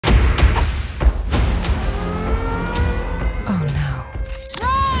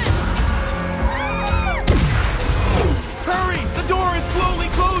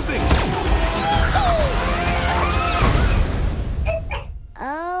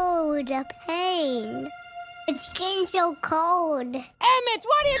the pain. It's getting so cold. Emmett,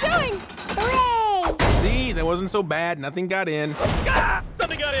 what are you doing? Hooray! See, that wasn't so bad. Nothing got in. Ah,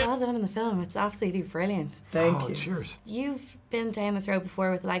 something got in. Well done in the film. It's absolutely brilliant. Thank you. Cheers. You've been down this road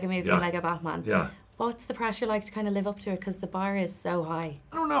before with the Lego Movie and Lego Batman. Yeah. What's the pressure like to kind of live up to it? Because the bar is so high.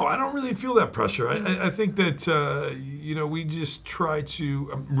 I don't know. I don't really feel that pressure. I think that, you know, we just try to...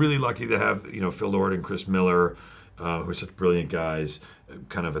 I'm really lucky to have, you know, Phil Lord and Chris Miller, who are such brilliant guys,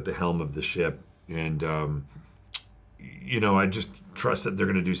 kind of at the helm of the ship. And, you know, I just trust that they're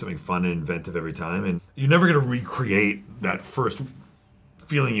going to do something fun and inventive every time. And you're never going to recreate that first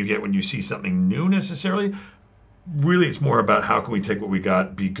feeling you get when you see something new necessarily. Really, it's more about how can we take what we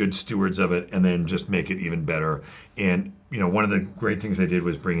got, be good stewards of it, and then just make it even better. And, you know, one of the great things they did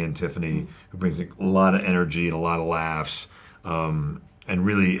was bring in Tiffany, who brings a lot of energy and a lot of laughs, and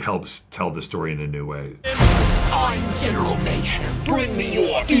really helps tell the story in a new way. I'm General Mayhem. Bring me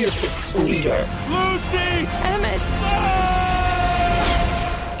your fiercest leader. Lucy! Emmett!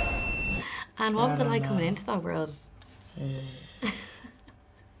 And what was it like coming into that world?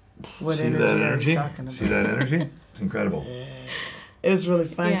 What See that energy? Talking about? See that energy? It's incredible. It was really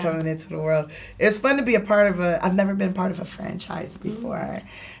fun coming into the world. It was fun to be a part of I've never been part of a franchise before.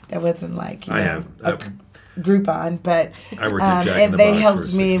 That wasn't like, you know, a Groupon, but I worked at Jack in and the they Box helped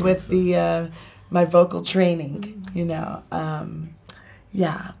for me 6 with months, the my vocal training, you know.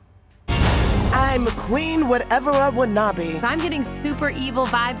 Yeah. I'm a queen, whatever I would not be. I'm getting super evil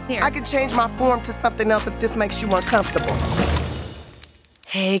vibes here. I can change my form to something else if this makes you uncomfortable.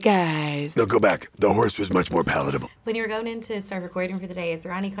 Hey, guys. No, go back. The horse was much more palatable. When you were going in to start recording for the day, is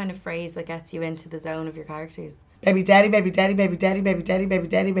there any kind of phrase that gets you into the zone of your characters? Baby daddy, baby daddy, baby daddy, baby daddy, baby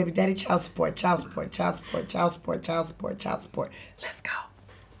daddy, baby daddy, child support, child support, child support, child support, child support, child support. Let's go.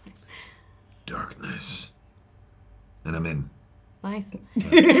 Nice. Darkness. And I'm in. Nice.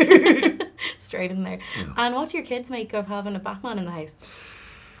 Straight in there. Yeah. And what do your kids make of having a Batman in the house?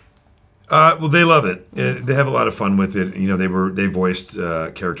 Well, they love it. They have a lot of fun with it. You know, they voiced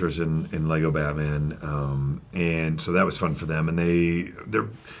characters in Lego Batman, and so that was fun for them. And they're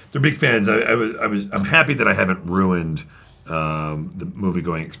big fans. I'm happy that I haven't ruined the movie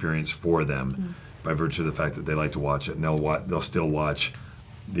going experience for them by virtue of the fact that they like to watch it, and they'll still watch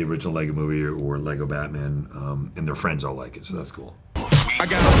the original Lego Movie or Lego Batman, and their friends all like it. So that's cool. I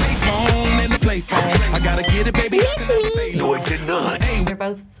got a play phone and a play phone. I gotta get it, baby. No, I did not. They're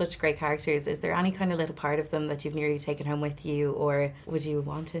both such great characters. Is there any kind of little part of them that you've nearly taken home with you, or would you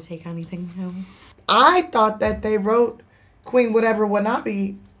want to take anything home? I thought that they wrote Queen Whatever Would Not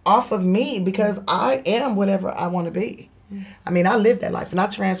Be off of me because I am whatever I want to be. I mean, I live that life and I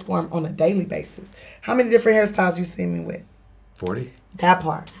transform on a daily basis. How many different hairstyles you see me with? 40. That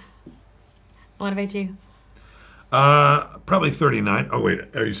part. What about you? Probably 39. Oh wait,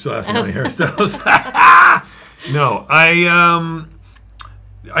 are you still asking how many hairstyles? No, I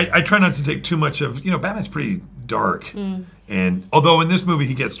try not to take too much of. You know, Batman's pretty dark, and although in this movie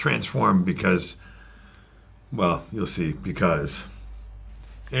he gets transformed because, well, you'll see because,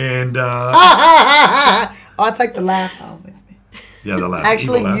 and I'll take the laugh home with me. Yeah, the laugh.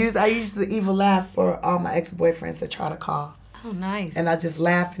 Actually, I use the evil laugh for all my ex-boyfriends that try to call. Oh, nice. And I just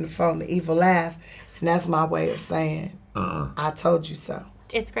laugh in the phone, the evil laugh. And that's my way of saying, I told you so.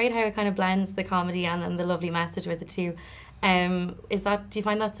 It's great how it kind of blends the comedy and then the lovely message with it too. Do you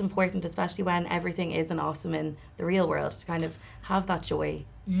find that's important, especially when everything isn't awesome in the real world, to kind of have that joy?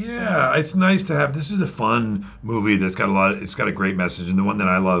 Yeah, it's nice to have. This is a fun movie that's got it's got a great message. And the one that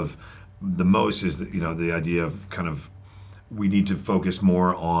I love the most is that, you know, the idea of kind of, we need to focus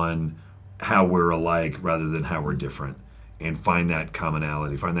more on how we're alike rather than how we're different, and find that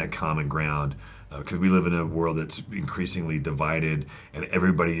commonality, find that common ground. Because we live in a world that's increasingly divided, and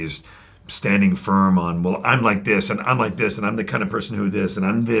everybody is standing firm on, well, I'm like this, and I'm like this, and I'm the kind of person who this, and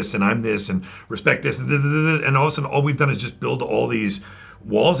I'm this, and I'm this, and respect this, and all of a sudden all we've done is just build all these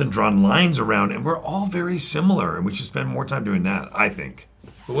walls and drawn lines around, and we're all very similar, and we should spend more time doing that, I think.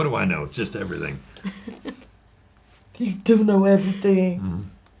 But what do I know? Just everything. You do know everything.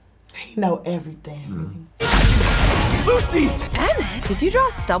 You know everything. Lucy! Emmett, did you draw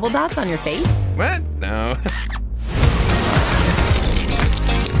stubble dots on your face? What? No.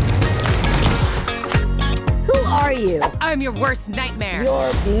 Who are you? I'm your worst nightmare.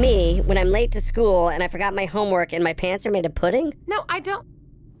 You're me when I'm late to school and I forgot my homework and my pants are made of pudding? No, I don't.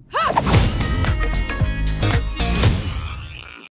 Ha!